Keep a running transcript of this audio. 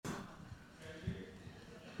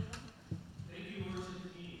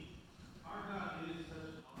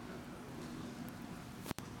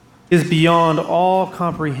is beyond all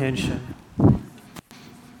comprehension.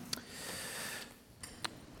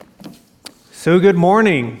 So good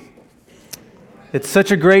morning. It's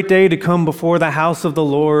such a great day to come before the house of the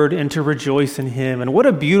Lord and to rejoice in Him. And what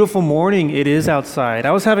a beautiful morning it is outside.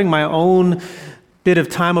 I was having my own bit of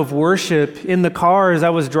time of worship in the car as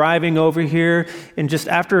I was driving over here, and just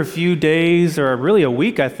after a few days, or really a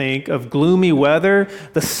week, I think, of gloomy weather,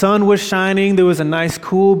 the sun was shining, there was a nice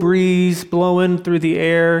cool breeze blowing through the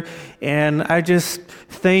air, and I just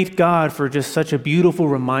thanked God for just such a beautiful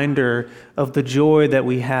reminder of the joy that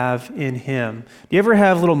we have in Him. Do you ever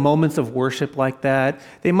have little moments of worship like that?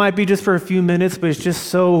 They might be just for a few minutes, but it's just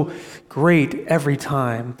so great every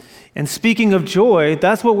time. And speaking of joy,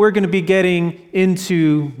 that's what we're going to be getting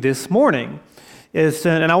into this morning.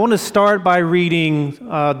 And I want to start by reading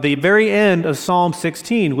the very end of Psalm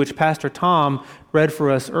 16, which Pastor Tom read for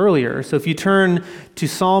us earlier. So if you turn to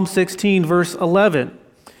Psalm 16, verse 11,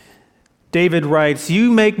 David writes, "You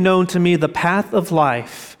make known to me the path of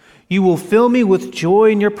life. You will fill me with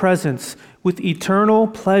joy in your presence, with eternal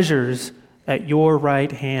pleasures at your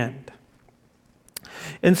right hand."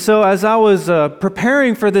 And so as I was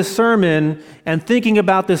preparing for this sermon and thinking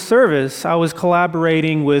about this service, I was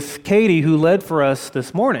collaborating with Katie, who led for us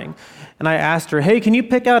this morning. And I asked her, hey, can you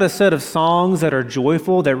pick out a set of songs that are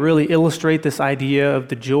joyful, that really illustrate this idea of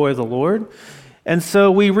the joy of the Lord? And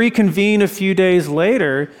so we reconvened a few days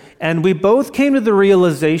later, and we both came to the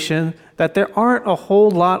realization that there aren't a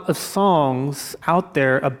whole lot of songs out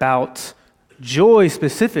there about joy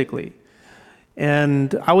specifically.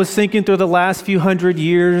 And I was thinking through the last few hundred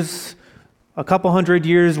years, a couple hundred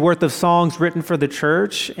years worth of songs written for the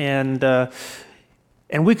church, and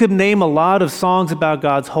we could name a lot of songs about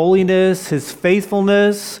God's holiness, His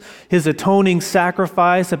faithfulness, His atoning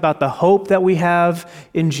sacrifice, about the hope that we have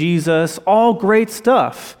in Jesus, all great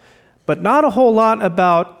stuff. But not a whole lot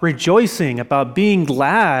about rejoicing, about being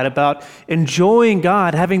glad, about enjoying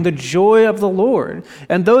God, having the joy of the Lord.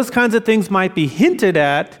 And those kinds of things might be hinted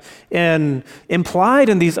at and implied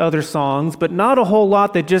in these other songs, but not a whole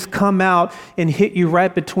lot that just come out and hit you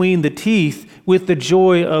right between the teeth with the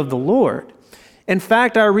joy of the Lord. In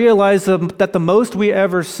fact, I realize that the most we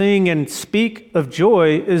ever sing and speak of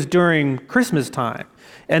joy is during Christmas time.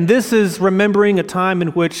 And this is remembering a time in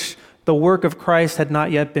which the work of Christ had not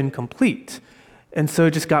yet been complete. And so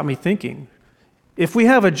it just got me thinking, if we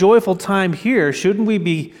have a joyful time here, shouldn't we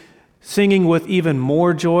be singing with even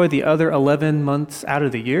more joy the other 11 months out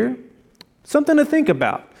of the year? Something to think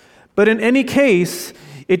about. But in any case,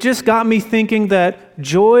 it just got me thinking that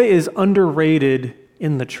joy is underrated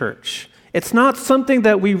in the church. It's not something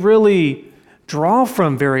that we really draw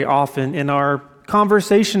from very often in our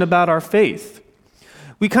conversation about our faith.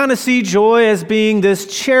 We kind of see joy as being this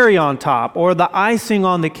cherry on top, or the icing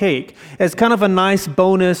on the cake, as kind of a nice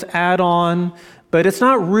bonus add-on, but it's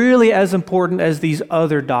not really as important as these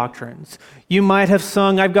other doctrines. You might have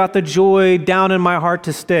sung, "I've got the joy down in my heart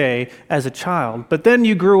to stay," as a child, but then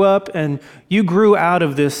you grew up and you grew out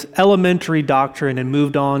of this elementary doctrine and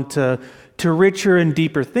moved on to richer and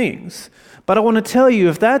deeper things. But I want to tell you,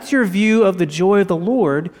 if that's your view of the joy of the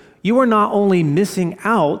Lord, you are not only missing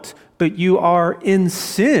out, but you are in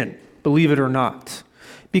sin, believe it or not.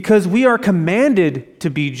 Because we are commanded to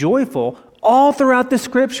be joyful. All throughout the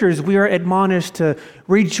scriptures, we are admonished to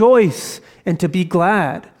rejoice and to be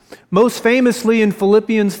glad. Most famously in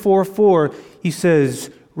Philippians 4:4, he says,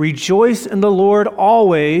 "Rejoice in the Lord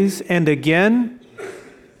always," and again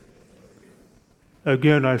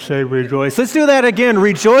I say rejoice. Let's do that again.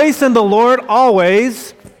 Rejoice in the Lord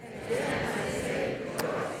always.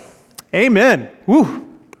 Amen. Woo.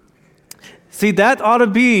 See, that ought to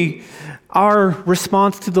be our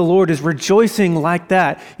response to the Lord, is rejoicing like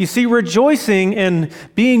that. You see, rejoicing and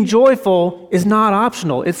being joyful is not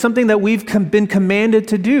optional. It's something that we've been commanded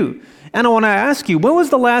to do. And I want to ask you, when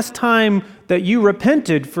was the last time that you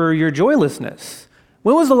repented for your joylessness?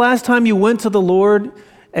 When was the last time you went to the Lord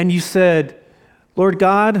and you said, "Lord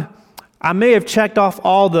God, I may have checked off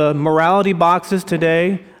all the morality boxes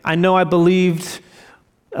today. I know I believed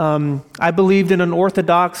in an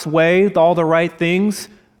orthodox way, all the right things,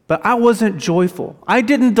 but I wasn't joyful. I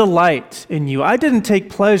didn't delight in you. I didn't take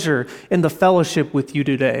pleasure in the fellowship with you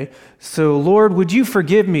today. So, Lord, would you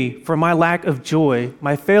forgive me for my lack of joy,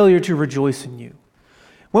 my failure to rejoice in you?"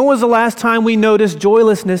 When was the last time we noticed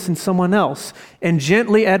joylessness in someone else and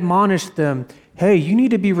gently admonished them, "Hey, you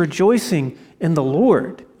need to be rejoicing in the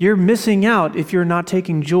Lord. You're missing out if you're not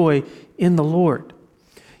taking joy in the Lord."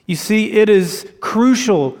 You see, it is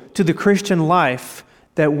crucial to the Christian life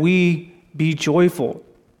that we be joyful.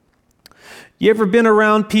 You ever been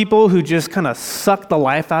around people who just kind of suck the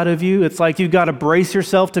life out of you? It's like you've got to brace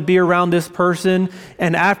yourself to be around this person,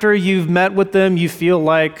 and after you've met with them, you feel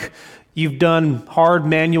like you've done hard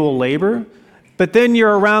manual labor. But then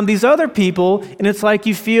you're around these other people, and it's like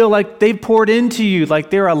you feel like they've poured into you, like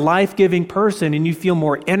they're a life-giving person, and you feel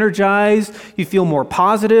more energized, you feel more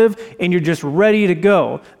positive, and you're just ready to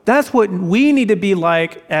go. That's what we need to be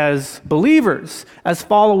like as believers, as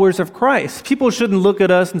followers of Christ. People shouldn't look at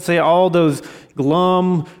us and say, all those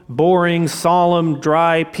glum, boring, solemn,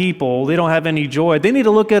 dry people, they don't have any joy. They need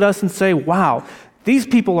to look at us and say, wow, these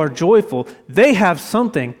people are joyful. They have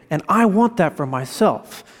something, and I want that for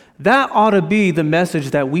myself. That ought to be the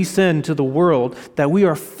message that we send to the world, that we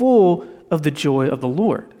are full of the joy of the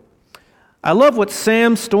Lord. I love what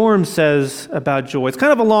Sam Storm says about joy. It's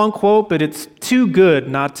kind of a long quote, but it's too good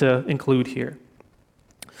not to include here.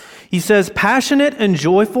 He says, passionate and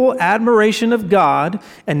joyful admiration of God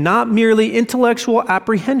and not merely intellectual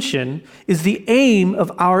apprehension is the aim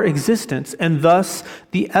of our existence and thus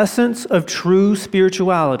the essence of true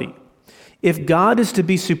spirituality. If God is to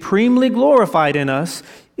be supremely glorified in us,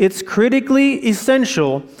 it's critically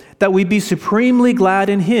essential that we be supremely glad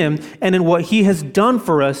in Him and in what He has done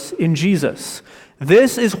for us in Jesus.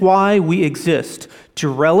 This is why we exist, to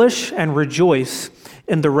relish and rejoice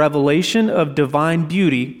in the revelation of divine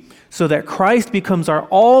beauty, so that Christ becomes our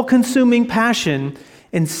all-consuming passion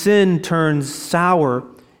and sin turns sour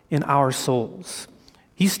in our souls.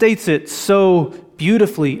 He states it so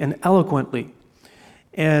beautifully and eloquently.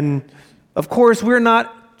 And of course, we're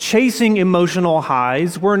not chasing emotional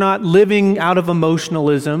highs. We're not living out of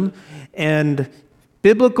emotionalism, and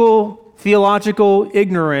biblical theological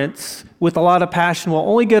ignorance with a lot of passion will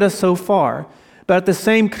only get us so far. But at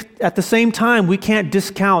the same time, we can't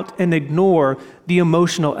discount and ignore the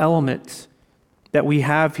emotional element that we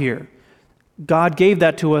have here. God gave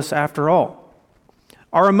that to us after all.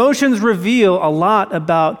 Our emotions reveal a lot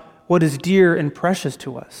about what is dear and precious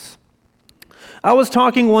to us. I was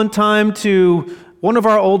talking one time to one of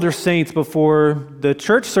our older saints before the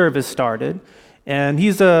church service started, and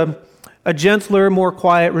he's a gentler, more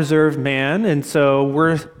quiet, reserved man, and so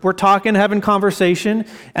we're talking, having conversation,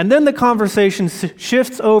 and then the conversation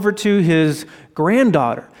shifts over to his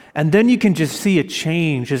granddaughter, and then you can just see a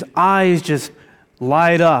change. His eyes just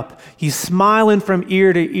light up. He's smiling from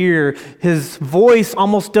ear to ear. His voice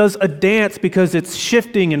almost does a dance because it's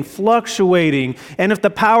shifting and fluctuating. And if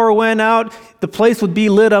the power went out, the place would be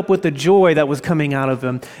lit up with the joy that was coming out of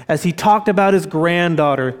him as he talked about his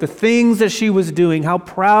granddaughter, the things that she was doing, how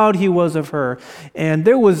proud he was of her. And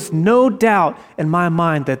there was no doubt in my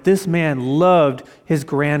mind that this man loved his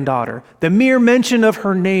granddaughter. The mere mention of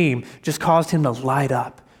her name just caused him to light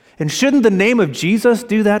up. And shouldn't the name of Jesus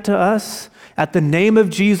do that to us? At the name of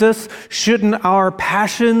Jesus, shouldn't our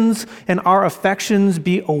passions and our affections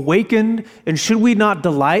be awakened? And should we not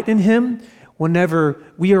delight in Him whenever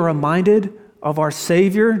we are reminded of our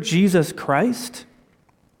Savior, Jesus Christ?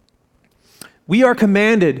 We are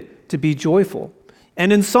commanded to be joyful.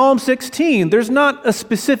 And in Psalm 16, there's not a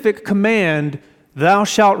specific command, thou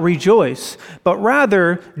shalt rejoice, but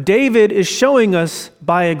rather David is showing us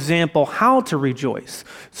by example how to rejoice.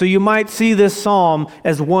 So you might see this psalm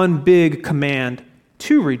as one big command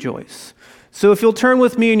to rejoice. So if you'll turn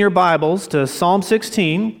with me in your Bibles to Psalm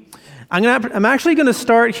 16, I'm actually going to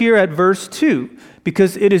start here at verse 2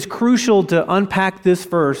 because it is crucial to unpack this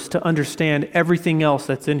verse to understand everything else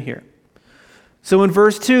that's in here. So in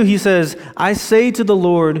verse 2, he says, I say to the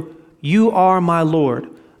Lord, you are my Lord.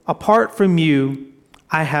 Apart from you,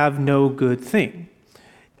 I have no good thing.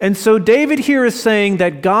 And so David here is saying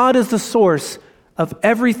that God is the source of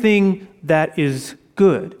everything that is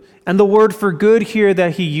good. And the word for good here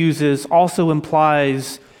that he uses also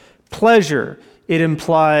implies pleasure. It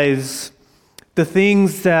implies the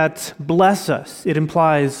things that bless us. It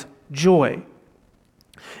implies joy.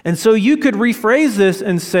 And so you could rephrase this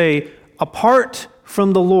and say, apart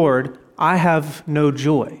from the Lord, I have no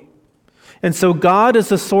joy. And so God is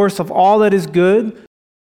the source of all that is good.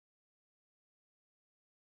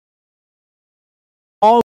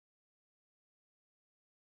 All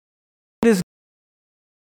that is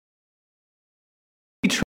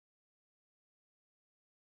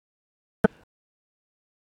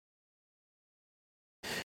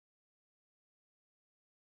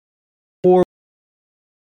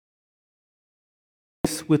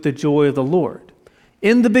with the joy of the Lord.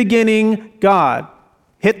 In the beginning, God.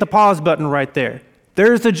 Hit the pause button right there.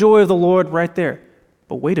 There's the joy of the Lord right there.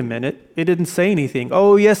 But wait a minute, it didn't say anything.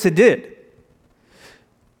 Oh, yes, it did.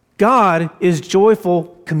 God is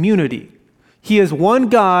joyful community. He is one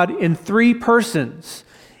God in three persons.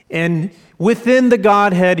 And within the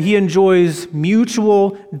Godhead, he enjoys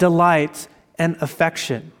mutual delight and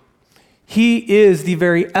affection. He is the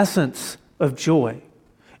very essence of joy.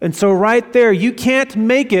 And so right there, you can't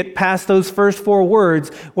make it past those first 4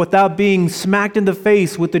 words without being smacked in the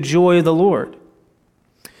face with the joy of the Lord.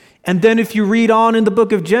 And then if you read on in the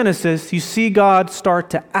book of Genesis, you see God start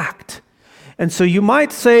to act. And so you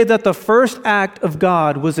might say that the first act of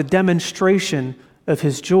God was a demonstration of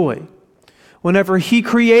his joy. Whenever he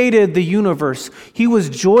created the universe, he was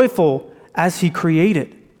joyful as he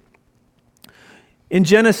created. In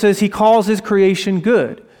Genesis, he calls his creation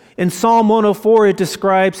good. In Psalm 104, it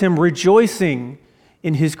describes him rejoicing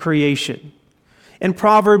in his creation. In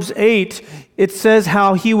Proverbs 8, it says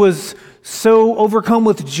how he was so overcome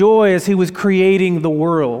with joy as he was creating the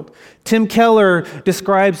world. Tim Keller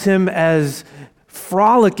describes him as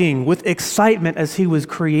frolicking with excitement as he was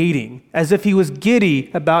creating, as if he was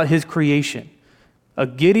giddy about his creation. A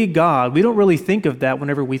giddy God. We don't really think of that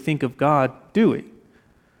whenever we think of God, do we?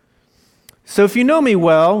 So if you know me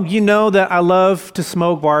well, you know that I love to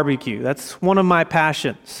smoke barbecue. That's one of my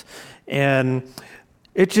passions. And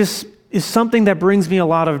it just is something that brings me a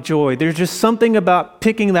lot of joy. There's just something about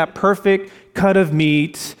picking that perfect cut of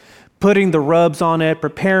meat, putting the rubs on it,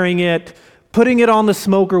 preparing it, putting it on the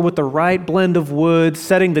smoker with the right blend of wood,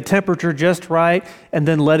 setting the temperature just right, and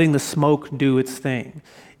then letting the smoke do its thing.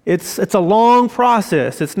 It's a long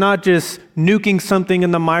process. It's not just nuking something in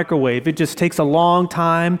the microwave. It just takes a long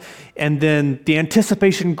time, and then the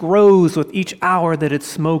anticipation grows with each hour that it's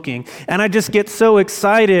smoking. And I just get so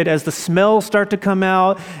excited as the smells start to come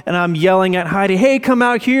out, and I'm yelling at Heidi, hey, come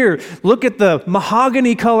out here. Look at the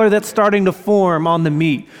mahogany color that's starting to form on the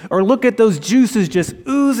meat. Or look at those juices just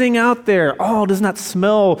oozing out there. Oh, doesn't that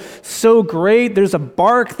smell so great? There's a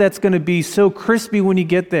bark that's going to be so crispy when you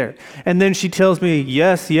get there. And then she tells me,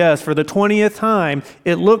 yes, for the 20th time,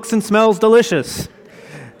 it looks and smells delicious.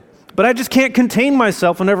 But I just can't contain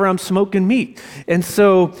myself whenever I'm smoking meat. And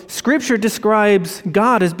so Scripture describes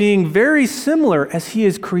God as being very similar as he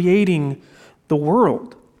is creating the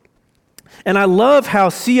world. And I love how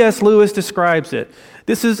C.S. Lewis describes it.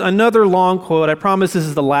 This is another long quote. I promise this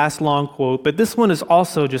is the last long quote, but this one is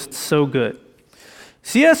also just so good.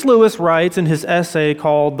 C.S. Lewis writes in his essay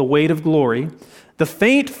called The Weight of Glory, the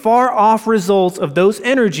faint, far-off results of those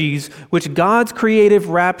energies which God's creative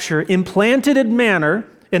rapture implanted in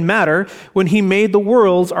matter when he made the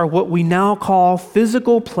worlds are what we now call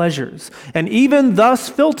physical pleasures. And even thus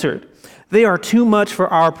filtered, they are too much for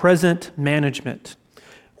our present management.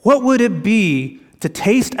 What would it be to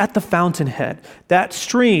taste at the fountainhead, that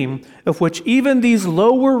stream of which even these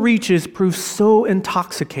lower reaches prove so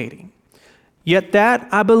intoxicating? Yet that,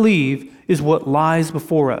 I believe, is what lies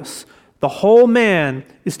before us. The whole man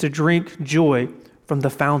is to drink joy from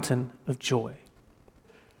the fountain of joy.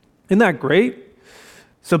 Isn't that great?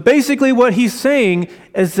 So basically what he's saying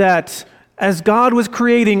is that as God was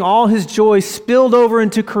creating, all his joy spilled over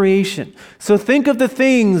into creation. So think of the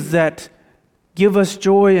things that give us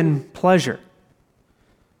joy and pleasure.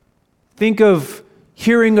 Think of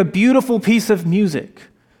hearing a beautiful piece of music,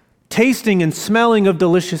 tasting and smelling of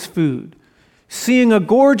delicious food, seeing a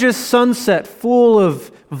gorgeous sunset full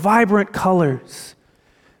of vibrant colors,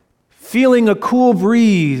 feeling a cool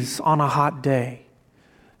breeze on a hot day.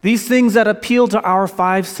 These things that appeal to our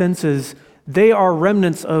 5 senses, they are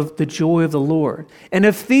remnants of the joy of the Lord. And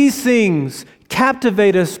if these things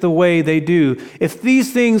captivate us the way they do, if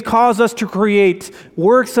these things cause us to create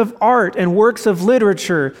works of art and works of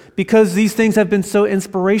literature because these things have been so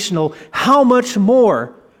inspirational, how much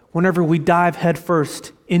more whenever we dive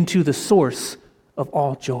headfirst into the source of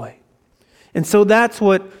all joy? And so that's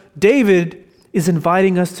what David is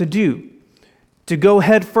inviting us to do, to go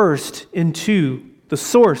headfirst into the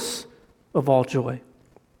source of all joy.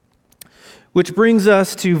 Which brings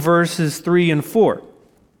us to verses 3 and 4.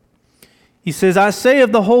 He says, I say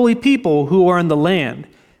of the holy people who are in the land,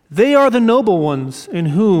 they are the noble ones in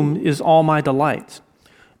whom is all my delight.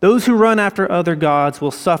 Those who run after other gods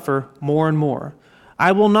will suffer more and more.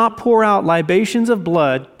 I will not pour out libations of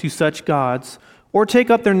blood to such gods, or take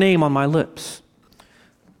up their name on my lips.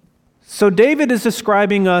 So David is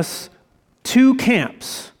describing us 2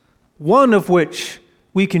 camps, one of which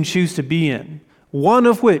we can choose to be in, one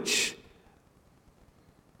of which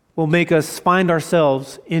will make us find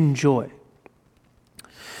ourselves in joy.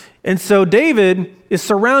 And so David is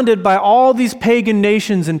surrounded by all these pagan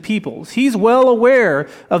nations and peoples. He's well aware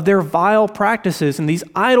of their vile practices and these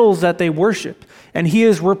idols that they worship, and he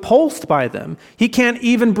is repulsed by them. He can't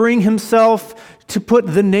even bring himself to put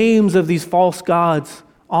the names of these false gods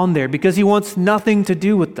on there because he wants nothing to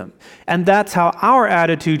do with them. And that's how our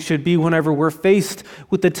attitude should be whenever we're faced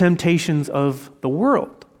with the temptations of the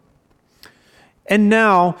world. And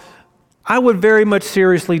now, I would very much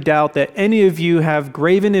seriously doubt that any of you have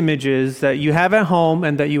graven images that you have at home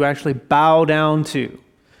and that you actually bow down to.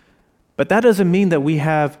 But that doesn't mean that we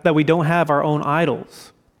don't have our own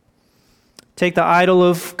idols. Take the idol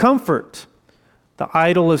of comfort, the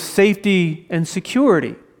idol of safety and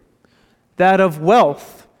security, that of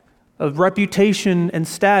wealth, of reputation and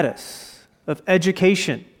status, of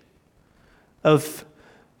education, of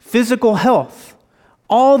physical health.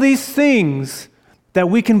 All these things that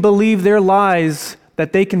we can believe they're lies,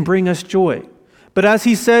 that they can bring us joy. But as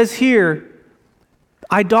he says here,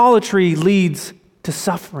 idolatry leads to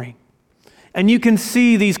suffering. And you can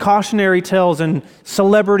see these cautionary tales in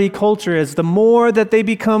celebrity culture as the more that they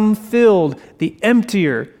become filled, the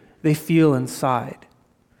emptier they feel inside.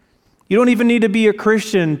 You don't even need to be a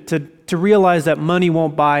Christian to realize that money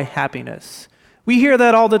won't buy happiness. We hear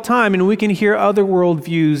that all the time, and we can hear other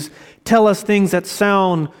worldviews tell us things that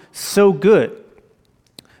sound so good.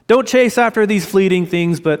 Don't chase after these fleeting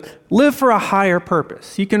things, but live for a higher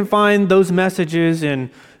purpose. You can find those messages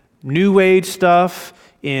in New Age stuff,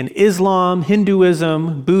 in Islam,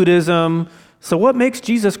 Hinduism, Buddhism. So what makes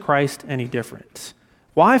Jesus Christ any different?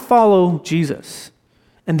 Why follow Jesus?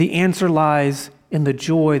 And the answer lies in the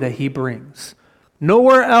joy that he brings.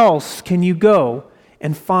 Nowhere else can you go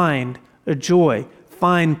and find a joy,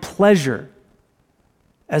 find pleasure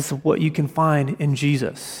as what you can find in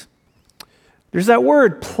Jesus. There's that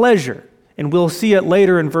word pleasure, and we'll see it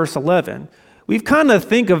later in verse 11. We've kind of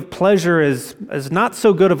think of pleasure as not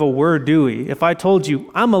so good of a word, do we? If I told you,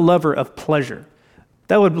 I'm a lover of pleasure,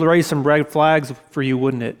 that would raise some red flags for you,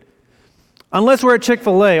 wouldn't it? Unless we're at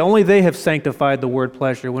Chick-fil-A, only they have sanctified the word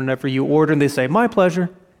pleasure. Whenever you order and they say, my pleasure.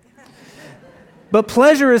 But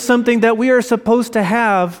pleasure is something that we are supposed to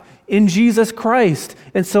have in Jesus Christ.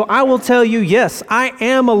 And so I will tell you, yes, I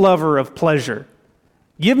am a lover of pleasure.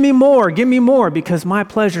 Give me more, because my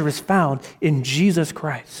pleasure is found in Jesus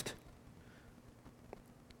Christ.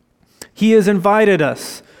 He has invited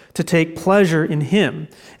us to take pleasure in him.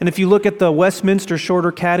 And if you look at the Westminster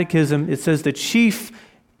Shorter Catechism, it says the chief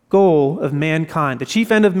goal of mankind, the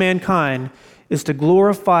chief end of mankind, is to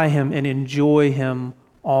glorify him and enjoy him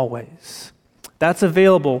always. That's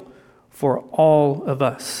available for all of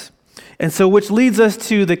us. And so which leads us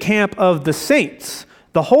to the camp of the saints,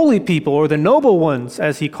 the holy people, or the noble ones,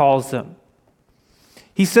 as he calls them.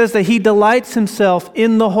 He says that he delights himself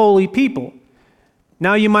in the holy people.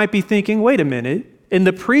 Now you might be thinking, wait a minute. In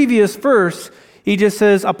the previous verse, he just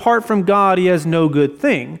says, apart from God, he has no good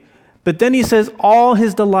thing. But then he says, all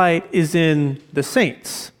his delight is in the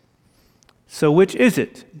saints. So which is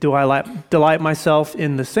it? Do I delight myself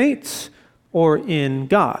in the saints or in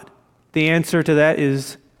God? The answer to that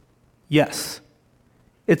is yes.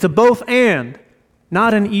 It's a both and,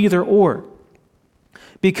 not an either or.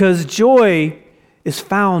 Because joy is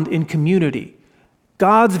found in community.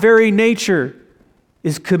 God's very nature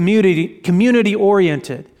is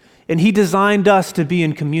community-oriented, and he designed us to be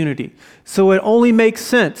in community. So it only makes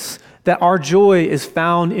sense that our joy is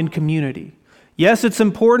found in community. Yes, it's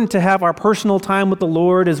important to have our personal time with the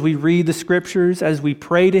Lord as we read the scriptures, as we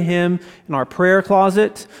pray to him in our prayer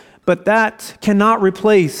closet, but that cannot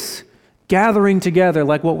replace gathering together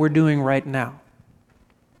like what we're doing right now.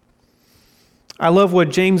 I love what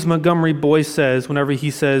James Montgomery Boyce says whenever he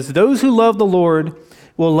says, those who love the Lord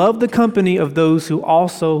will love the company of those who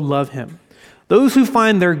also love him. Those who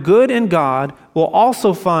find their good in God will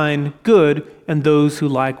also find good in those who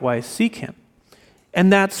likewise seek him.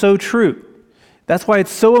 And that's so true. That's why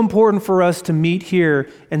it's so important for us to meet here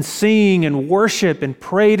and sing and worship and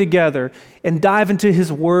pray together and dive into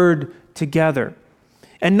his word together.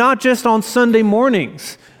 And not just on Sunday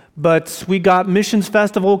mornings, but we got Missions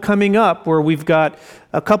Festival coming up where we've got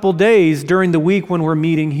a couple days during the week when we're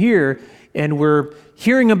meeting here and we're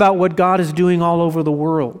hearing about what God is doing all over the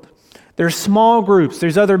world. There's small groups.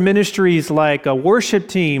 There's other ministries like a worship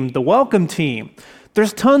team, the welcome team.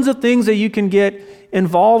 There's tons of things that you can get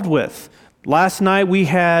involved with. Last night we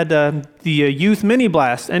had the youth mini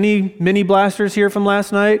blast. Any mini blasters here from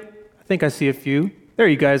last night? I think I see a few. There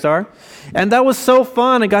you guys are. And that was so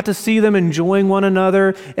fun. I got to see them enjoying one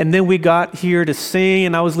another. And then we got here to sing,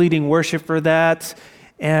 and I was leading worship for that.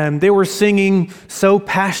 And they were singing so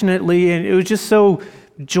passionately, and it was just so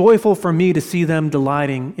joyful for me to see them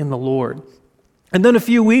delighting in the Lord. And then a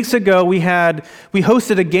few weeks ago, we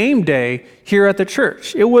hosted a game day here at the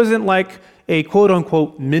church. It wasn't like a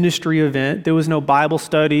quote-unquote ministry event. There was no Bible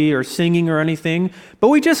study or singing or anything, but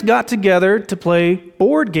we just got together to play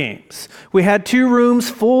board games. We had 2 rooms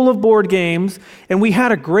full of board games, and we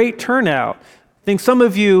had a great turnout. I think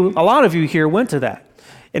a lot of you here went to that.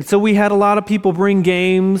 And so we had a lot of people bring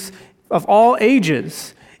games of all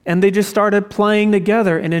ages, and they just started playing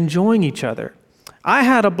together and enjoying each other. I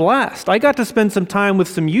had a blast. I got to spend some time with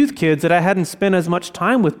some youth kids that I hadn't spent as much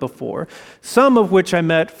time with before, some of which I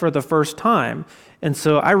met for the first time. And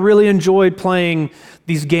so I really enjoyed playing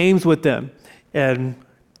these games with them. And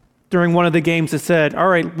during one of the games, it said, all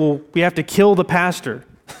right, well, we have to kill the pastor.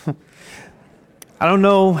 I don't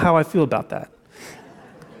know how I feel about that.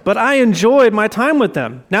 But I enjoyed my time with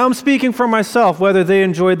them. Now I'm speaking for myself. Whether they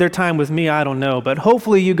enjoyed their time with me, I don't know. But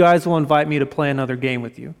hopefully you guys will invite me to play another game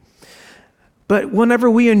with you. But whenever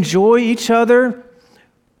we enjoy each other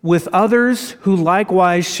with others who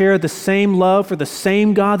likewise share the same love for the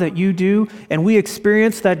same God that you do, and we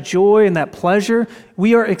experience that joy and that pleasure,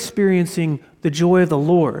 we are experiencing the joy of the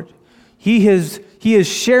Lord. He is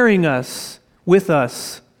sharing with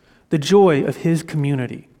us the joy of His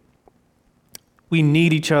community. We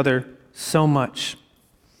need each other so much.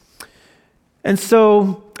 And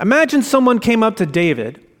so imagine someone came up to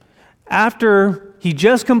David after he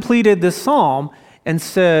just completed this psalm and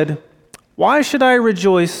said, "Why should I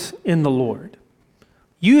rejoice in the Lord?"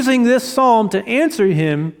 Using this psalm to answer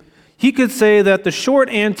him, he could say that the short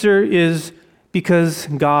answer is because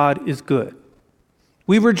God is good.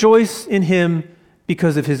 We rejoice in Him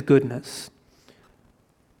because of His goodness.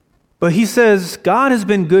 But he says, God has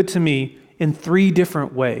been good to me in 3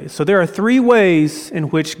 different ways. So there are 3 ways in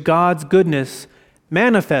which God's goodness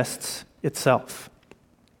manifests itself.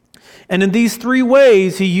 And in these 3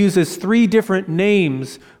 ways, he uses 3 different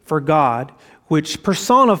names for God, which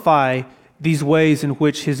personify these ways in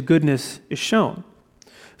which His goodness is shown.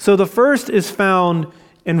 So the first is found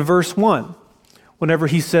in verse 1, whenever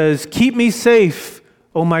he says, "Keep me safe,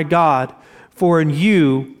 O my God, for in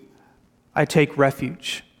you I take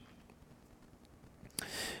refuge."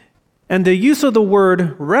 And the use of the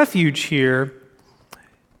word refuge here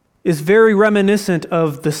is very reminiscent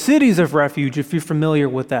of the cities of refuge, if you're familiar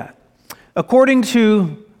with that. According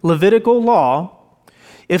to Levitical law,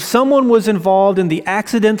 if someone was involved in the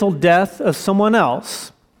accidental death of someone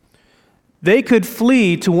else, they could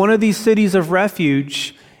flee to one of these cities of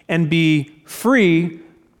refuge and be free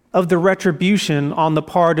of the retribution on the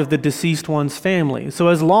part of the deceased one's family. So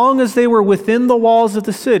as long as they were within the walls of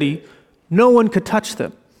the city, no one could touch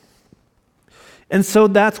them. And so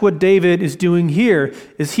that's what David is doing here,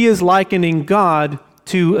 is he is likening God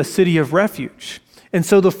to a city of refuge. And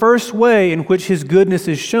so the first way in which His goodness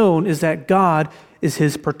is shown is that God is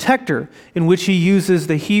his protector, in which he uses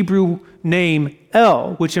the Hebrew name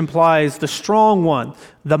El, which implies the strong one,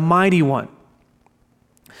 the mighty one.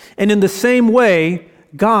 And in the same way,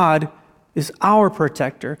 God is our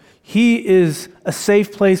protector. He is a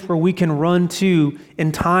safe place where we can run to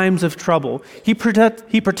in times of trouble. He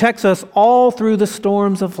protects us all through the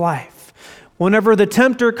storms of life. Whenever the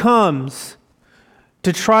tempter comes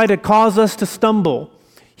to try to cause us to stumble,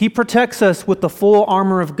 he protects us with the full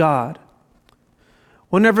armor of God.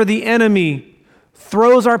 Whenever the enemy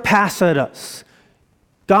throws our past at us,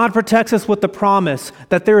 God protects us with the promise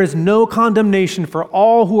that there is no condemnation for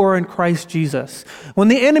all who are in Christ Jesus. When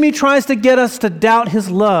the enemy tries to get us to doubt his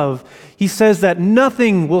love, he says that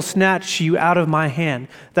nothing will snatch you out of my hand,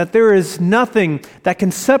 that there is nothing that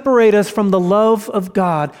can separate us from the love of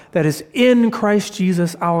God that is in Christ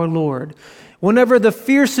Jesus our Lord. Whenever the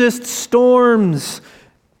fiercest storms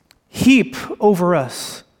heap over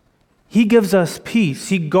us, he gives us peace.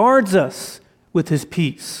 He guards us with his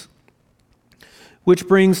peace. Which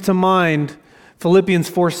brings to mind Philippians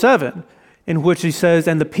 4:7, in which he says,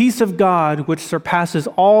 "And the peace of God, which surpasses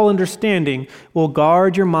all understanding, will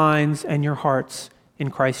guard your minds and your hearts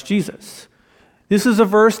in Christ Jesus." This is a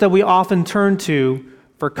verse that we often turn to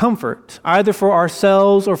for comfort, either for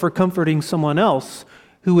ourselves or for comforting someone else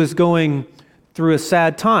who is going through a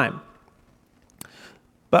sad time.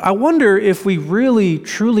 But I wonder if we really,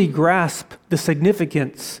 truly grasp the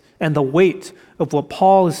significance and the weight of what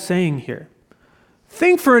Paul is saying here.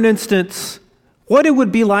 Think for an instance what it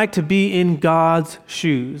would be like to be in God's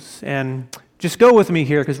shoes. And just go with me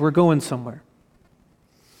here because we're going somewhere.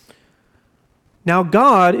 Now,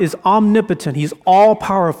 God is omnipotent. He's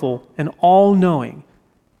all-powerful and all-knowing.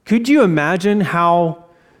 Could you imagine how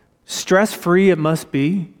stress-free it must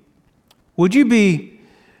be? Wouldn't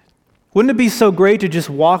it be so great to just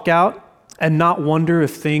walk out and not wonder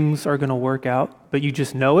if things are going to work out, but you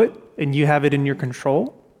just know it and you have it in your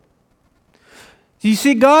control? You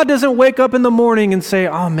see, God doesn't wake up in the morning and say,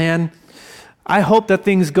 "Oh man, I hope that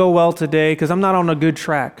things go well today because I'm not on a good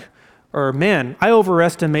track. Or, man, I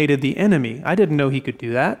overestimated the enemy. I didn't know he could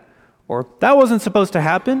do that. Or, that wasn't supposed to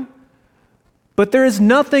happen. But there is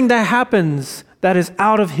nothing that happens that is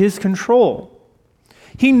out of his control.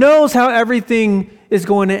 He knows how everything is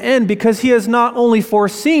going to end because he has not only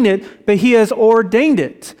foreseen it, but he has ordained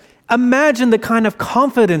it. Imagine the kind of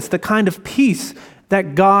confidence, the kind of peace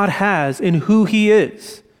that God has in who he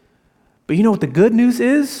is. But you know what the good news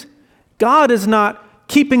is? God is not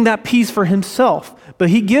keeping that peace for himself, but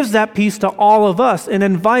he gives that peace to all of us and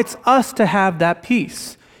invites us to have that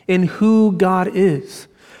peace in who God is.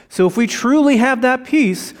 So if we truly have that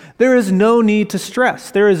peace, there is no need to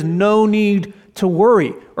stress. There is no need to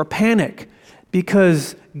worry or panic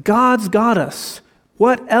because God's got us.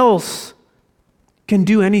 What else can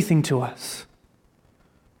do anything to us?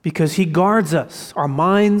 Because he guards us, our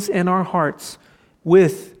minds and our hearts,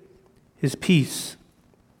 with his peace.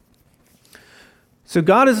 So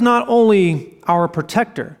God is not only our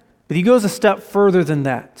protector, but he goes a step further than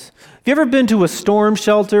that. Have you ever been to a storm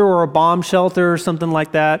shelter or a bomb shelter or something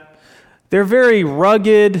like that? They're very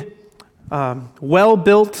rugged,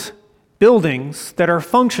 well-built buildings that are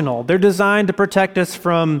functional. They're designed to protect us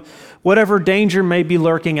from whatever danger may be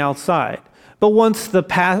lurking outside. But once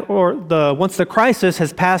the crisis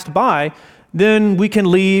has passed by, then we can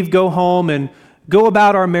leave, go home, and go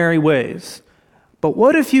about our merry ways. But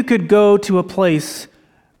what if you could go to a place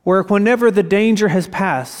where whenever the danger has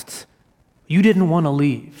passed, you didn't want to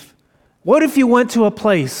leave? What if you went to a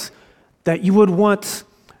place that you would want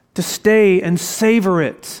to stay and savor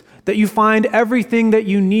it, that you find everything that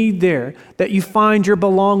you need there, that you find your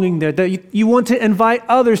belonging there, that you want to invite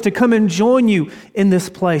others to come and join you in this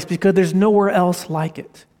place because there's nowhere else like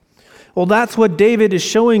it? Well, that's what David is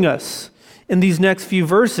showing us in these next few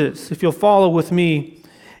verses. If you'll follow with me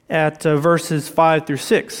at verses 5 through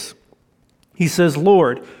 6. He says,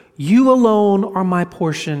 Lord, you alone are my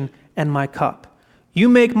portion and my cup. You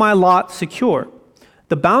make my lot secure.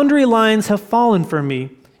 The boundary lines have fallen for me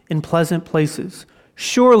in pleasant places.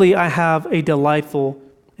 Surely I have a delightful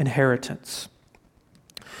inheritance.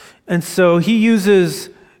 And so he uses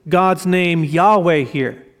God's name Yahweh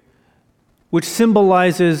here, which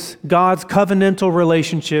symbolizes God's covenantal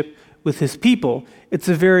relationship with his people. It's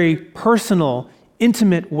a very personal,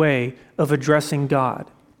 intimate way of addressing God.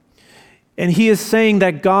 And he is saying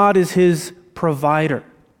that God is his provider.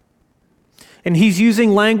 And he's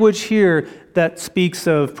using language here that speaks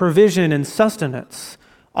of provision and sustenance.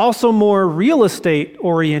 Also more real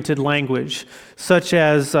estate-oriented language, such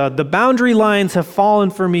as the boundary lines have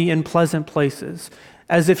fallen for me in pleasant places,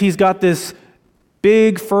 as if he's got this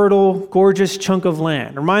big, fertile, gorgeous chunk of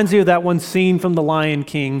land. Reminds you of that one scene from The Lion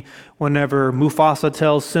King whenever Mufasa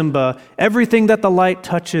tells Simba, everything that the light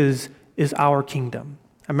touches is our kingdom.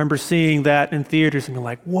 I remember seeing that in theaters and being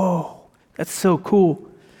like, whoa, that's so cool.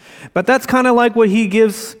 But that's kind of like what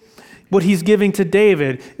he's giving to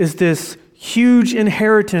David is this huge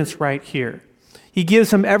inheritance right here. He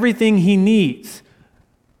gives him everything he needs.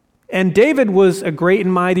 And David was a great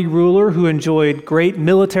and mighty ruler who enjoyed great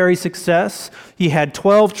military success. He had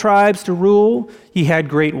 12 tribes to rule. He had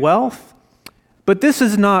great wealth. But this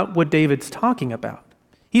is not what David's talking about.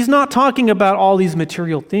 He's not talking about all these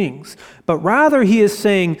material things, but rather he is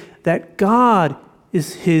saying that God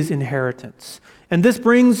is his inheritance. And this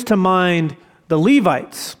brings to mind the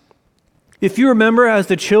Levites. If you remember, as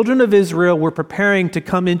the children of Israel were preparing to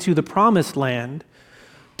come into the promised land,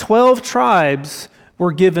 12 tribes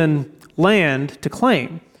were given land to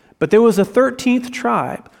claim. But there was a 13th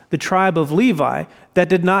tribe, the tribe of Levi, that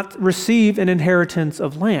did not receive an inheritance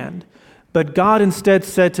of land. But God instead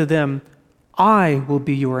said to them, I will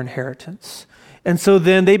be your inheritance. And so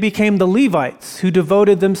then they became the Levites who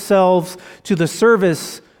devoted themselves to the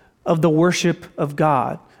service of the worship of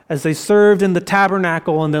God as they served in the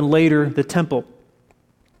tabernacle and then later the temple.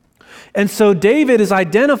 And so David is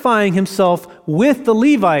identifying himself with the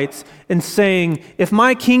Levites and saying, if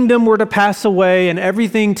my kingdom were to pass away and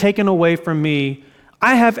everything taken away from me,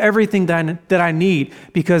 I have everything that I need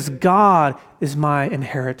because God is my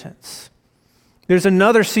inheritance. There's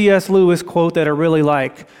another C.S. Lewis quote that I really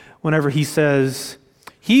like whenever he says,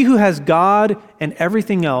 he who has God and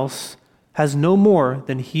everything else has no more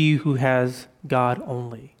than he who has God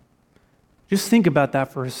only. Just think about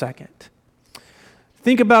that for a second.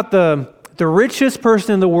 Think about the richest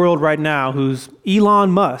person in the world right now, who's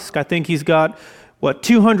Elon Musk. I think he's got,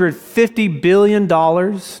 $250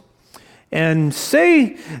 billion? And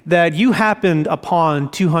say that you happened upon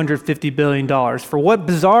 $250 billion. For what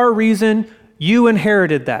bizarre reason you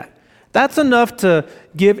inherited that. That's enough to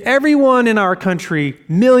give everyone in our country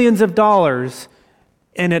millions of dollars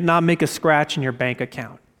and it not make a scratch in your bank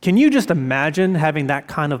account. Can you just imagine having that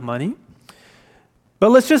kind of money? But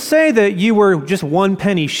let's just say that you were just one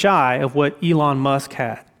penny shy of what Elon Musk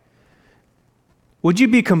had. Would you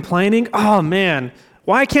be complaining, oh man,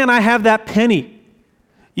 why can't I have that penny?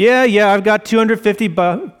 Yeah, I've got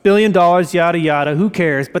 $250 billion, yada, yada, who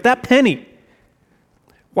cares? But that penny,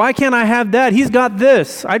 why can't I have that? He's got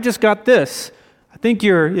this, I just got this. I think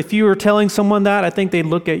if you were telling someone that, I think they'd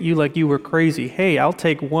look at you like you were crazy. Hey, I'll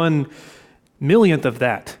take 1/1,000,000th of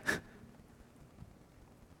that.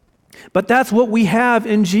 But that's what we have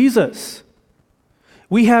in Jesus.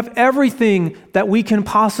 We have everything that we can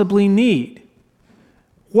possibly need.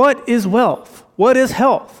 What is wealth? What is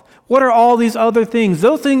health? What are all these other things?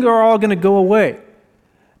 Those things are all going to go away.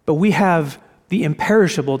 But we have the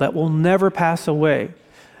imperishable that will never pass away.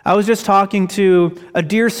 I was just talking to a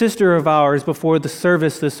dear sister of ours before the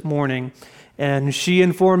service this morning, and she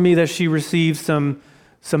informed me that she received some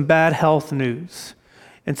bad health news.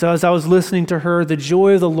 And so as I was listening to her, the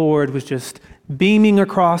joy of the Lord was just beaming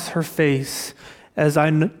across her face.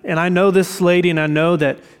 And I know this lady, and I know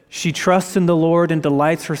that she trusts in the Lord and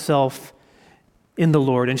delights herself in the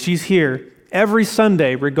Lord. And she's here every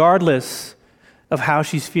Sunday, regardless of how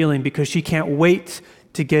she's feeling, because she can't wait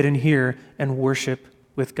to get in here and worship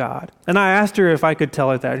with God. And I asked her if I could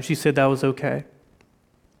tell her that, and she said that was okay.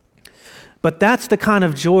 But that's the kind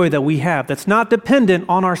of joy that we have that's not dependent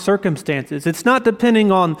on our circumstances. It's not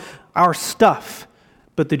depending on our stuff,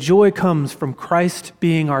 but the joy comes from Christ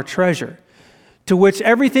being our treasure, to which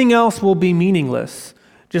everything else will be meaningless.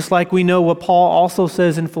 Just like we know what Paul also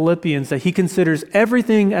says in Philippians, that he considers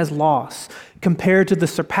everything as loss compared to the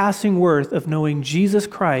surpassing worth of knowing Jesus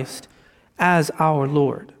Christ as our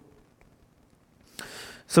Lord.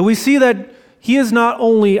 So we see that he is not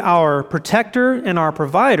only our protector and our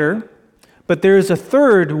provider, but there is a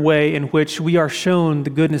third way in which we are shown the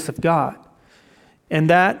goodness of God. And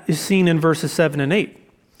that is seen in verses 7 and 8.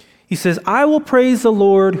 He says, I will praise the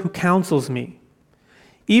Lord who counsels me.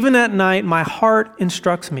 Even at night, my heart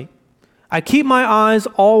instructs me. I keep my eyes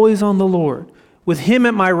always on the Lord. With him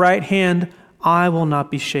at my right hand, I will not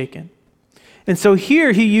be shaken. And so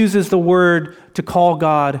here he uses the word to call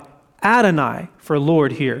God Adonai for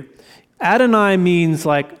Lord here. Adonai means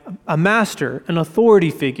like a master, an authority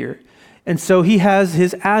figure. And so he has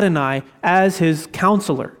his Adonai as his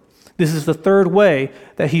counselor. This is the third way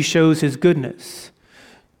that he shows his goodness.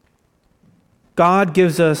 God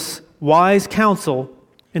gives us wise counsel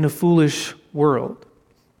in a foolish world.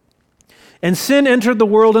 And sin entered the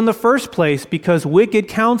world in the first place because wicked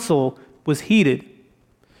counsel was heeded.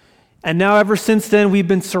 And now ever since then, we've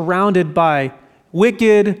been surrounded by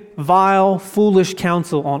wicked, vile, foolish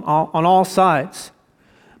counsel on all sides.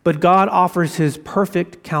 But God offers his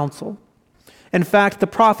perfect counsel. In fact, the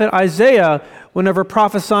prophet Isaiah, whenever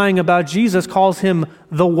prophesying about Jesus, calls him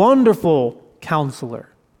the wonderful counselor.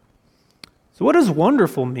 So what does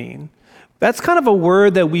wonderful mean? That's kind of a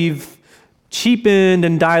word that we've cheapened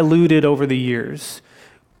and diluted over the years.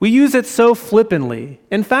 We use it so flippantly.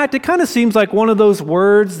 In fact, it kind of seems like one of those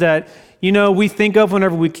words that, we think of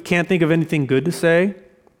whenever we can't think of anything good to say.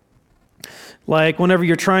 Like whenever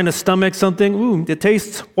you're trying to stomach something, ooh, it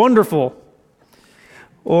tastes wonderful.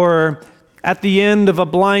 Or at the end of a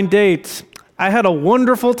blind date, I had a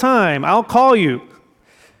wonderful time, I'll call you.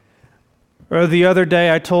 Or the other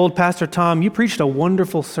day I told Pastor Tom, you preached a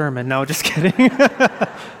wonderful sermon. No, just kidding.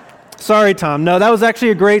 Sorry, Tom. No, that was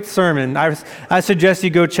actually a great sermon. I suggest you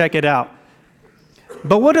go check it out.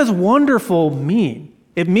 But what does wonderful mean?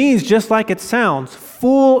 It means just like it sounds,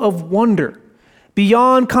 full of wonder,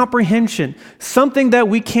 beyond comprehension, something that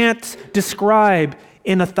we can't describe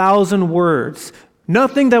in 1,000 words,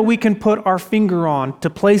 nothing that we can put our finger on to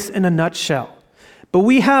place in a nutshell. But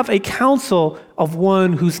we have a counsel of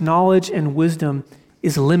one whose knowledge and wisdom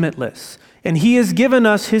is limitless. And he has given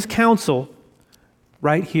us his counsel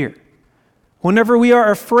right here. Whenever we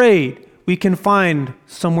are afraid, we can find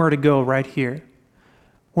somewhere to go right here.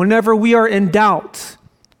 Whenever we are in doubt,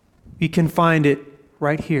 we can find it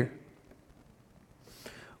right here.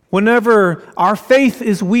 Whenever our faith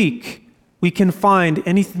is weak, we can find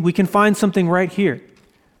something right here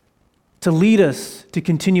to lead us to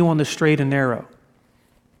continue on the straight and narrow.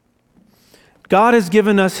 God has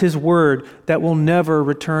given us his word that will never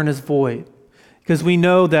return as void, because we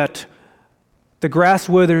know that the grass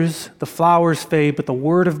withers, the flowers fade, but the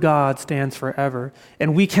word of God stands forever.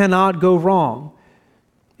 And we cannot go wrong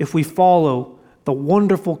if we follow the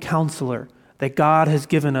wonderful counselor that God has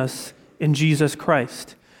given us in Jesus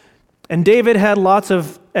Christ. And David had lots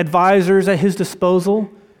of advisors at his disposal,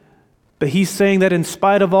 but he's saying that in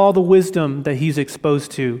spite of all the wisdom that he's exposed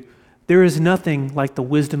to, there is nothing like the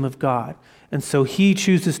wisdom of God. And so he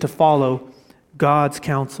chooses to follow God's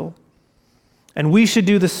counsel. And we should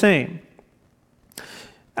do the same.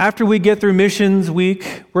 After we get through Missions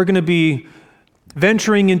Week, we're going to be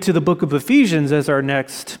venturing into the book of Ephesians as our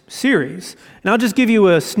next series. And I'll just give you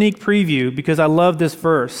a sneak preview because I love this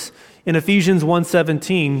verse. In Ephesians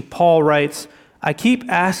 1:17, Paul writes, "I keep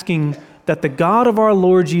asking that the God of our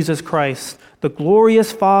Lord Jesus Christ, the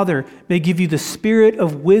glorious Father, may give you the spirit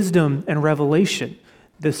of wisdom and revelation,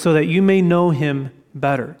 so that you may know him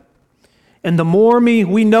better. And the more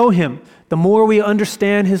we know him, the more we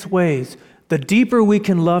understand his ways, the deeper we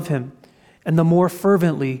can love him, and the more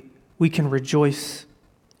fervently we can rejoice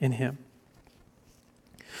in him."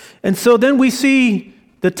 And so then we see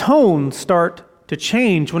the tone start to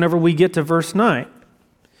change whenever we get to verse 9.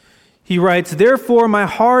 He writes, "Therefore my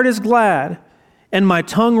heart is glad, and my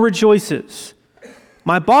tongue rejoices.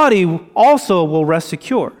 My body also will rest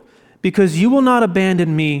secure, because you will not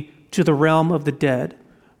abandon me to the realm of the dead,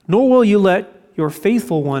 nor will you let your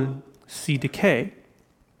faithful one see decay."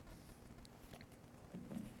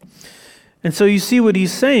 And so you see what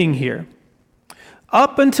he's saying here.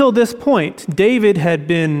 Up until this point, David had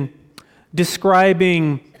been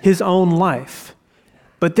describing his own life.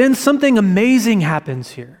 But then something amazing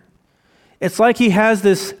happens here. It's like he has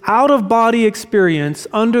this out-of-body experience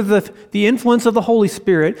under the influence of the Holy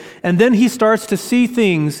Spirit, and then he starts to see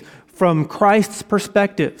things from Christ's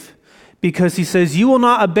perspective. Because he says, "You will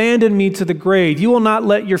not abandon me to the grave. You will not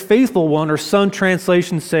let your faithful one," or some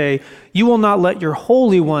translations say, "You will not let your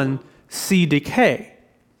Holy One see decay."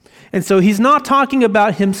 And so he's not talking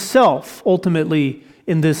about himself ultimately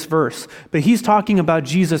in this verse, but he's talking about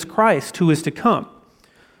Jesus Christ who is to come.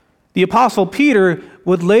 The Apostle Peter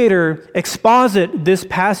would later exposit this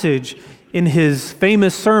passage in his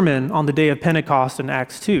famous sermon on the day of Pentecost in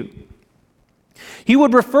Acts 2. He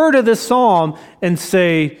would refer to this psalm and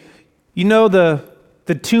say, "You know the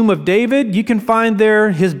tomb of David? You can find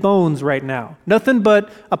there his bones right now. Nothing but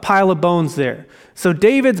a pile of bones there." So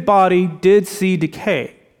David's body did see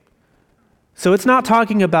decay. So it's not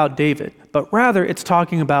talking about David, but rather it's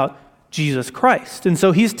talking about Jesus Christ. And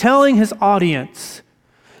so he's telling his audience,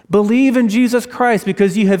 believe in Jesus Christ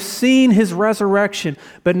because you have seen his resurrection.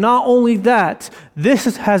 But not only that,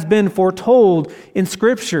 this has been foretold in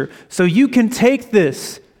Scripture. So you can take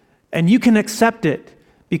this and you can accept it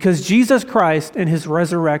because Jesus Christ and his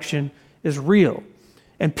resurrection is real.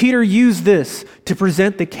 And Peter used this to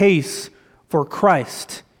present the case for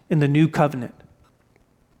Christ in the new covenant.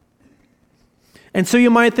 And so you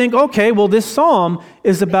might think, okay, well, this psalm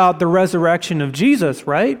is about the resurrection of Jesus,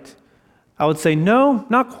 right? I would say, no,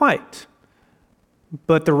 not quite.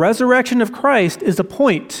 But the resurrection of Christ is a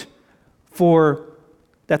point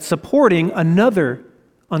that's supporting another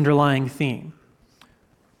underlying theme.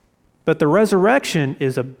 But the resurrection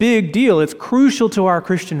is a big deal. It's crucial to our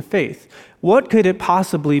Christian faith. What could it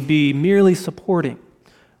possibly be merely supporting?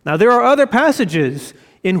 Now, there are other passages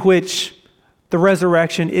in which the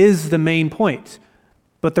resurrection is the main point.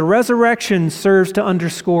 But the resurrection serves to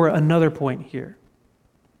underscore another point here.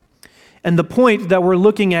 And the point that we're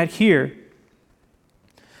looking at here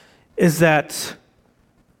is that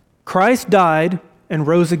Christ died and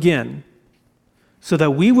rose again so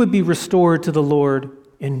that we would be restored to the Lord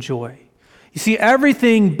in joy. You see,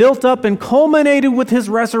 everything built up and culminated with his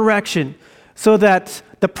resurrection so that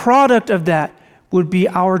the product of that would be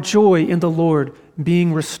our joy in the Lord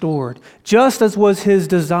being restored, just as was his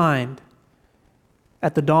design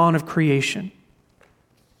at the dawn of creation.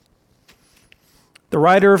 The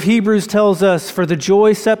writer of Hebrews tells us, "For the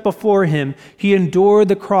joy set before him, he endured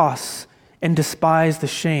the cross and despised the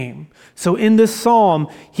shame." So in this psalm,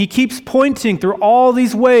 he keeps pointing through all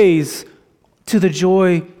these ways to the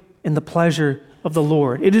joy and the pleasure of the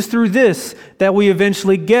Lord. It is through this that we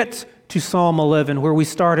eventually get to Psalm 11, where we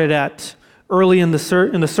started at early in the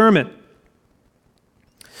sermon.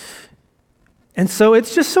 And so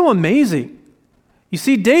it's just so amazing. You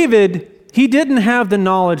see, David, he didn't have the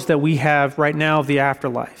knowledge that we have right now of the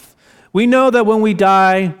afterlife. We know that when we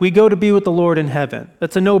die, we go to be with the Lord in heaven.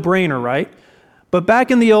 That's a no-brainer, right? But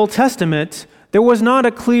back in the Old Testament, there was not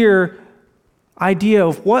a clear idea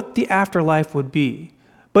of what the afterlife would be.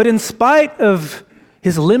 But in spite of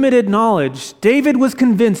his limited knowledge, David was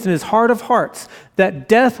convinced in his heart of hearts that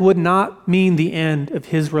death would not mean the end of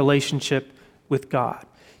his relationship with God.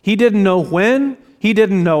 He didn't know when, he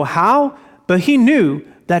didn't know how, but he knew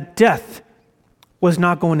that death was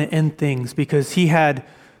not going to end things because he had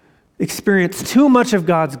experienced too much of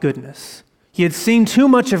God's goodness. He had seen too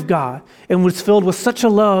much of God and was filled with such a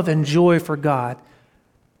love and joy for God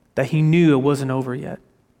that he knew it wasn't over yet.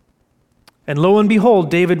 And lo and behold,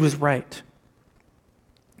 David was right.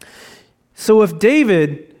 So if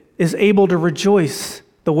David is able to rejoice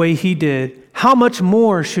the way he did, how much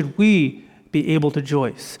more should we be able to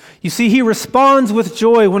rejoice? You see, he responds with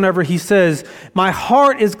joy whenever he says, "My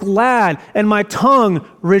heart is glad and my tongue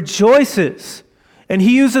rejoices." And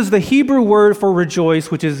he uses the Hebrew word for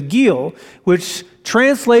rejoice, which is gil, which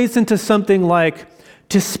translates into something like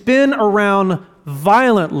to spin around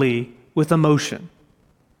violently with emotion.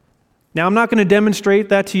 Now, I'm not going to demonstrate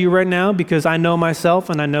that to you right now because I know myself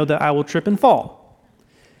and I know that I will trip and fall.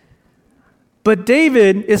 But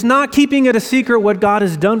David is not keeping it a secret what God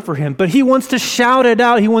has done for him, but he wants to shout it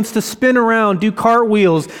out. He wants to spin around, do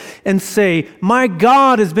cartwheels, and say, "My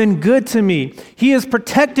God has been good to me. He has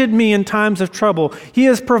protected me in times of trouble. He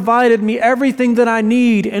has provided me everything that I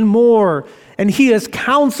need and more, and he has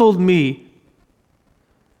counseled me."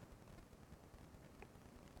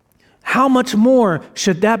 How much more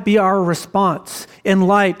should that be our response in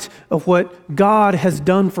light of what God has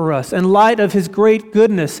done for us, in light of his great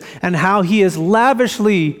goodness and how he has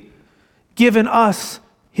lavishly given us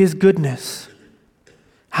his goodness?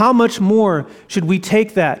 How much more should we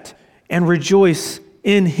take that and rejoice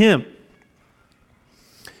in him?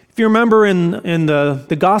 If you remember in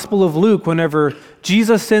the Gospel of Luke, whenever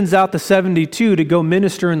Jesus sends out the 72 to go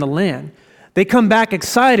minister in the land, they come back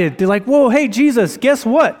excited. They're like, "Whoa, hey, Jesus, guess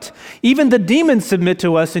what? Even the demons submit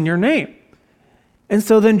to us in your name." And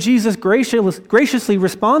so then Jesus graciously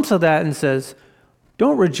responds to that and says,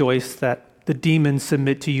 "Don't rejoice that the demons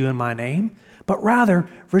submit to you in my name, but rather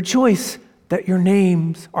rejoice that your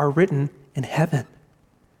names are written in heaven."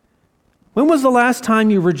 When was the last time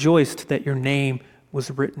you rejoiced that your name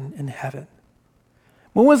was written in heaven?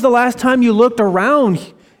 When was the last time you looked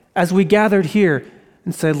around as we gathered here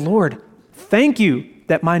and said, "Lord, thank you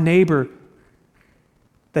that my neighbor,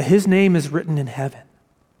 that his name is written in heaven.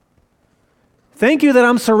 Thank you that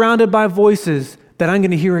I'm surrounded by voices that I'm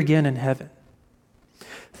going to hear again in heaven.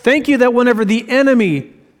 Thank you that whenever the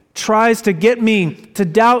enemy tries to get me to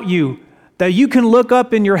doubt you, that you can look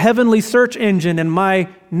up in your heavenly search engine and my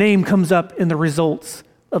name comes up in the results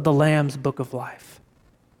of the Lamb's Book of Life."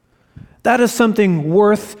 That is something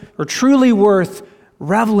worth, or truly worth,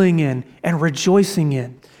 reveling in and rejoicing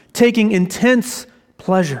in, taking intense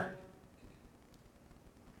pleasure.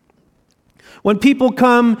 When people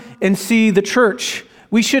come and see the church,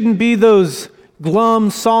 we shouldn't be those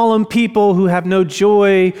glum, solemn people who have no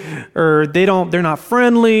joy, or they're not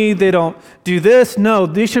friendly, they don't do this. No,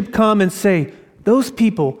 they should come and say, "Those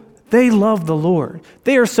people, they love the Lord.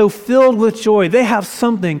 They are so filled with joy. They have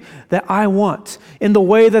something that I want," in the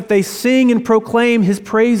way that they sing and proclaim his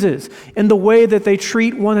praises, in the way that they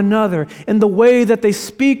treat one another, in the way that they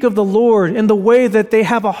speak of the Lord, in the way that they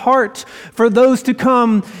have a heart for those to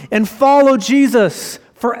come and follow Jesus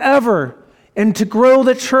forever and to grow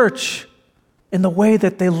the church, in the way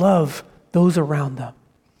that they love those around them.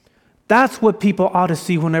 That's what people ought to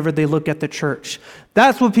see whenever they look at the church.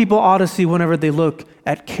 That's what people ought to see whenever they look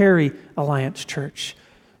at Cary Alliance Church.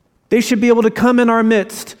 They should be able to come in our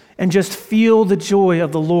midst and just feel the joy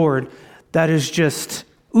of the Lord that is just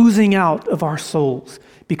oozing out of our souls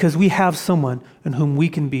because we have someone in whom we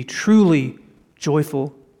can be truly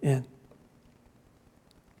joyful in.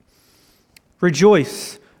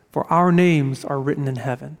 Rejoice, for our names are written in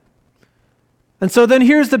heaven. And so then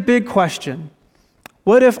here's the big question.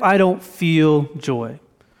 What if I don't feel joy?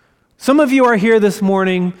 Some of you are here this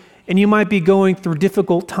morning and you might be going through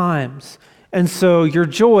difficult times. And so your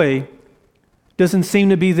joy doesn't seem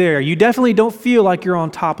to be there. You definitely don't feel like you're on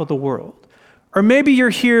top of the world. Or maybe you're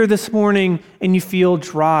here this morning and you feel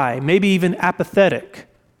dry, maybe even apathetic,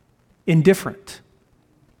 indifferent.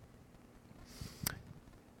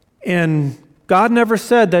 And God never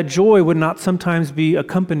said that joy would not sometimes be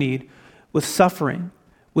accompanied with suffering,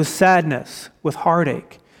 with sadness, with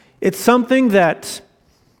heartache. It's something that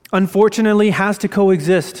unfortunately has to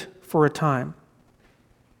coexist for a time.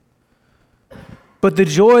 But the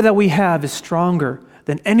joy that we have is stronger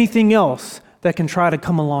than anything else that can try to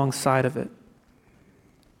come alongside of it.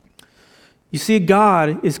 You see,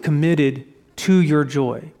 God is committed to your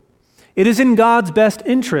joy. It is in God's best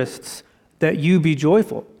interests that you be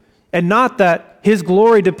joyful, and not that his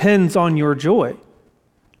glory depends on your joy.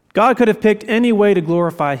 God could have picked any way to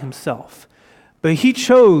glorify himself, but he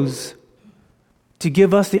chose to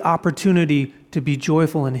give us the opportunity to be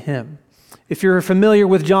joyful in him. If you're familiar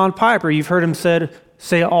with John Piper, you've heard him say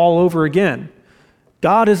it all over again.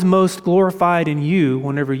 God is most glorified in you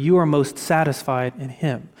whenever you are most satisfied in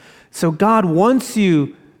him. So God wants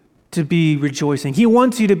you to be rejoicing. He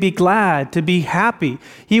wants you to be glad, to be happy.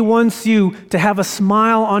 He wants you to have a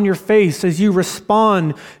smile on your face as you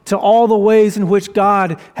respond to all the ways in which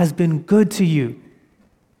God has been good to you.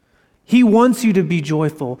 He wants you to be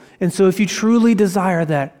joyful. And so if you truly desire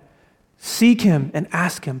that, seek him and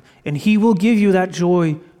ask him, and he will give you that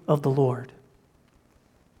joy of the Lord.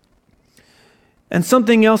 And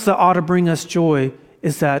something else that ought to bring us joy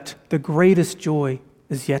is that the greatest joy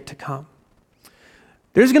is yet to come.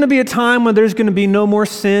 There's going to be a time when there's going to be no more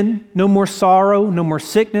sin, no more sorrow, no more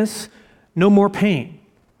sickness, no more pain.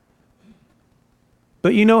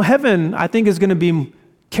 But you know, heaven, I think, is going to be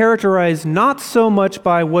characterized not so much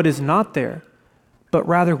by what is not there, but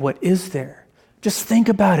rather what is there. Just think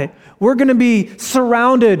about it. We're going to be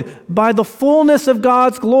surrounded by the fullness of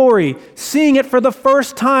God's glory, seeing it for the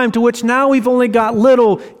first time, to which now we've only got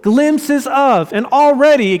little glimpses of, and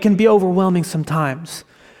already it can be overwhelming sometimes.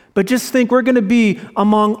 But just think, we're going to be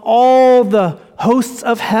among all the hosts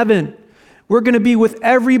of heaven. We're going to be with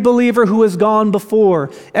every believer who has gone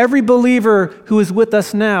before, every believer who is with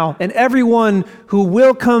us now, and everyone who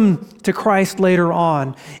will come to Christ later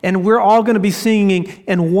on. And we're all going to be singing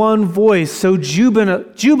in one voice, so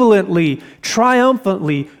jubilantly,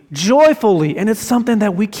 triumphantly, joyfully, and it's something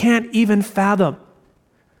that we can't even fathom.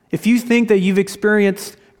 If you think that you've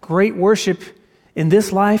experienced great worship in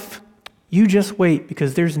this life, you just wait,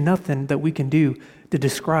 because there's nothing that we can do to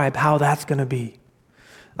describe how that's going to be.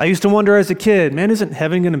 I used to wonder as a kid, man, isn't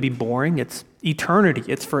heaven going to be boring? It's eternity.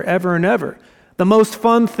 It's forever and ever. The most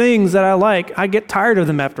fun things that I like, I get tired of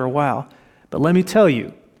them after a while. But let me tell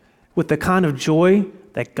you, with the kind of joy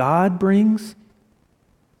that God brings,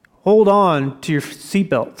 hold on to your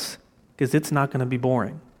seatbelts, because it's not going to be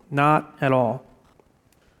boring. Not at all.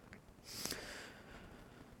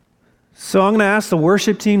 So I'm going to ask the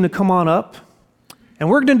worship team to come on up, and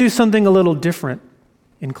we're going to do something a little different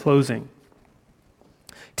in closing.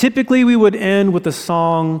 Typically, we would end with a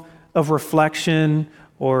song of reflection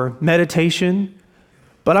or meditation,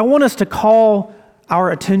 but I want us to call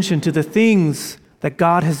our attention to the things that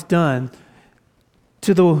God has done,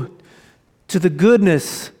 to the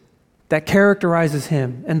goodness that characterizes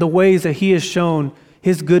him, and the ways that he has shown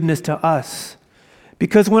his goodness to us.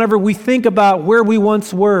 Because whenever we think about where we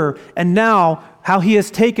once were and now how he has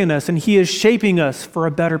taken us and he is shaping us for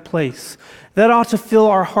a better place, that ought to fill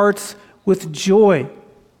our hearts with joy.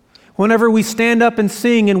 Whenever we stand up and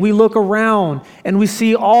sing and we look around and we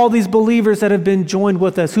see all these believers that have been joined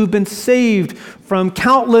with us, who've been saved from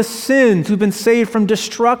countless sins, who've been saved from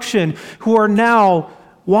destruction, who are now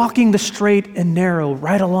walking the straight and narrow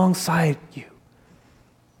right alongside you.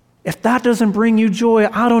 If that doesn't bring you joy,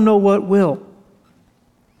 I don't know what will.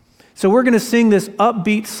 So we're going to sing this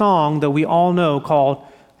upbeat song that we all know called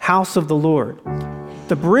House of the Lord.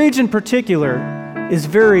 The bridge in particular is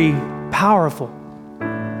very powerful.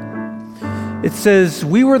 It says,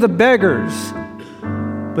 we were the beggars,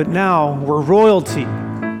 but now we're royalty.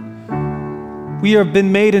 We have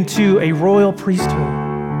been made into a royal priesthood.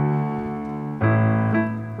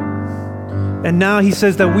 And now he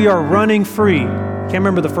says that we are running free. Can't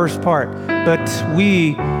remember the first part, but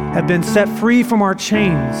we have been set free from our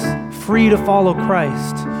chains, free to follow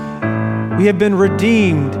Christ. We have been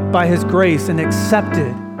redeemed by his grace and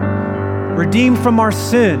accepted, redeemed from our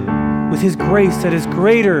sin with his grace that is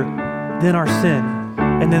greater than our sin.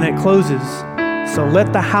 And then it closes, so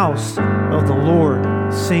let the house of the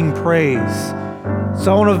Lord sing praise.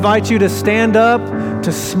 So I want to invite you to stand up,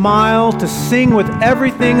 to smile, to sing with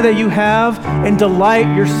everything that you have, and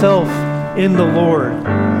delight yourself in the Lord.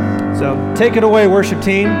 So take it away, worship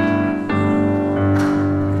team.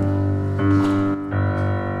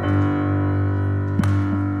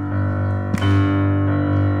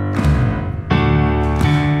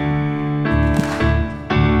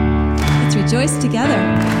 Rejoice together.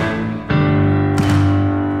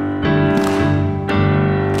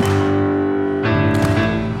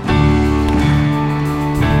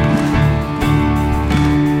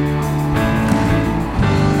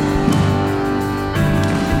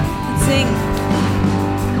 Let's sing.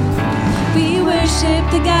 We worship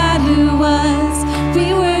the God who was.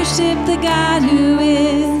 We worship the God who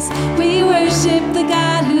is. We worship the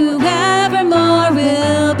God who evermore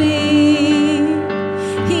will be.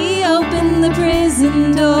 The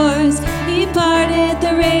prison doors, he parted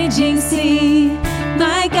the raging sea.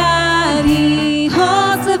 My God, he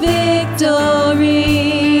holds the victory.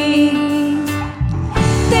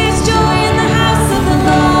 There's joy in the house of the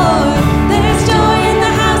Lord. There's joy in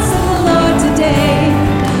the house of the Lord today.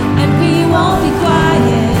 And we won't be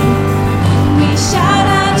quiet. We shout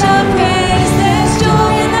out your praise. There's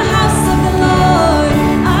joy in the house of the Lord.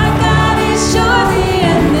 Our God is surely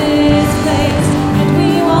in this.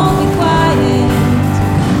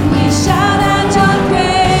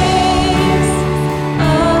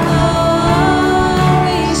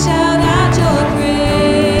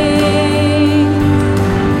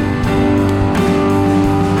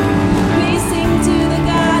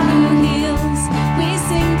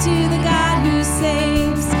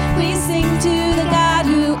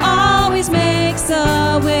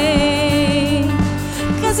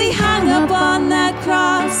 he hung up on that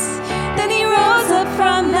cross. Then he rose up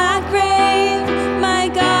from that grave.